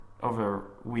over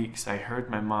weeks, I heard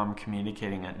my mom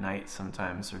communicating at night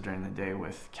sometimes or during the day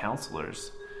with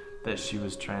counselors that she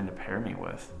was trying to pair me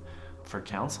with for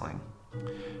counseling.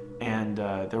 And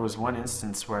there was one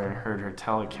instance where I heard her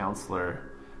tell a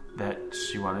counselor that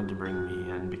she wanted to bring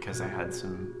me in because I had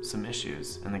some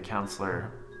issues. And the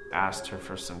counselor asked her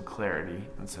for some clarity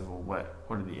and said, well, what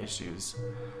are the issues?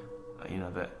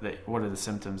 What are the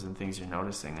symptoms and things you're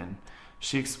noticing? And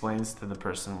she explains to the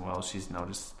person, well, she's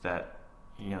noticed that,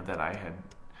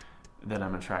 that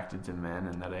I'm attracted to men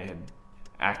and that I had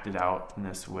acted out in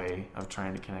this way of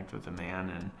trying to connect with a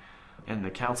man. And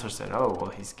the counselor said, oh, well,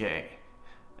 he's gay.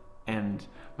 And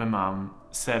my mom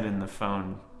said in the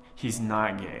phone, he's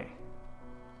not gay.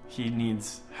 He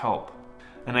needs help.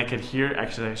 And I could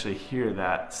actually hear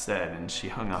that said, and she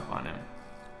hung up on him.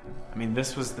 I mean,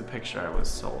 this was the picture I was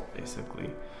sold, basically.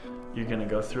 You're going to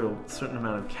go through a certain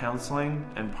amount of counseling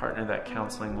and partner that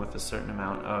counseling with a certain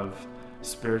amount of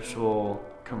spiritual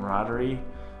camaraderie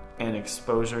and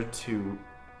exposure to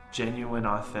genuine,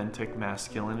 authentic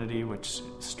masculinity, which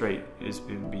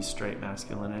would be straight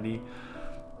masculinity.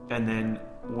 And then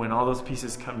when all those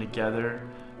pieces come together,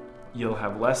 you'll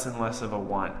have less and less of a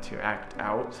want to act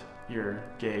out your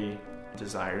gay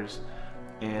desires,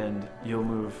 and you'll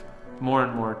move more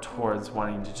and more towards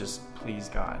wanting to just please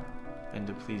God and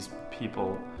to please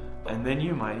people. And then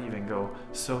you might even go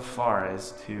so far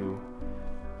as to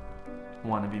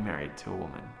want to be married to a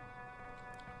woman,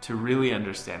 to really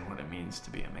understand what it means to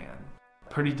be a man.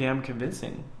 Pretty damn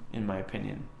convincing, in my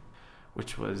opinion,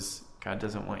 which was, God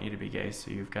doesn't want you to be gay, so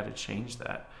you've got to change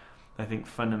that. I think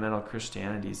fundamental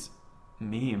Christianity's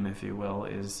meme, if you will,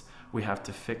 is we have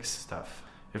to fix stuff.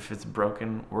 If it's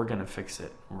broken, we're going to fix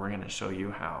it. We're going to show you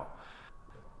how.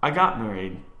 I got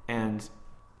married, and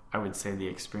I would say the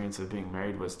experience of being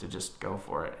married was to just go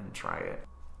for it and try it.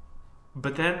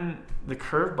 But then the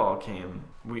curveball came.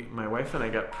 My wife and I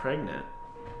got pregnant.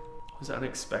 It was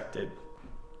unexpected.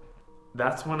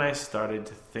 That's when I started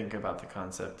to think about the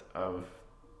concept of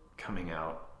coming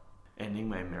out, ending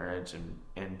my marriage,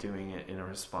 and doing it in a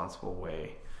responsible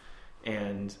way.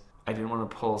 And I didn't want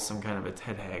to pull some kind of a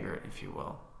Ted Haggard, if you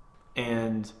will.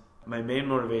 And my main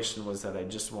motivation was that I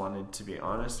just wanted to be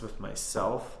honest with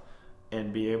myself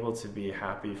and be able to be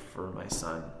happy for my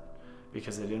son,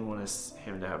 because I didn't want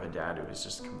him to have a dad who was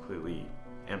just completely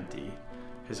empty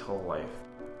his whole life.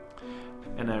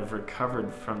 And I've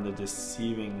recovered from the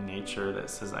deceiving nature that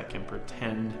says I can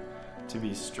pretend to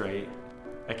be straight,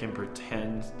 I can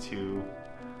pretend to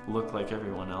look like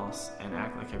everyone else and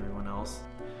act like everyone else.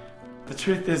 The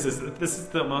truth is that this is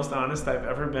the most honest I've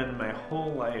ever been in my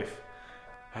whole life.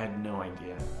 I had no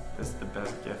idea. This is the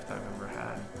best gift I've ever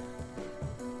had.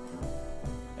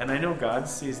 And I know God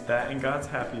sees that, and God's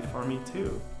happy for me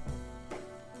too.